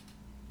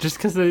just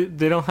because they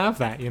don't have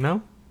that,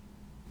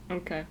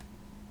 Okay.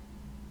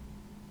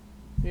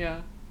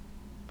 Yeah.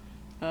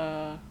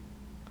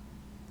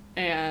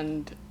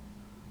 And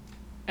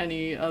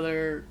any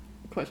other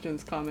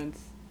questions,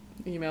 comments,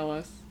 email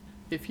us.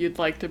 If you'd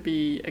like to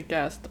be a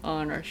guest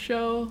on our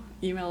show,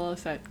 email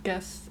us at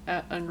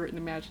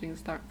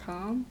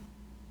guests@unwrittenimaginings.com.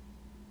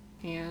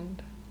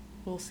 And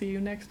we'll see you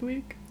next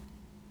week.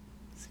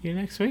 See you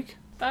next week.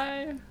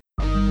 Bye.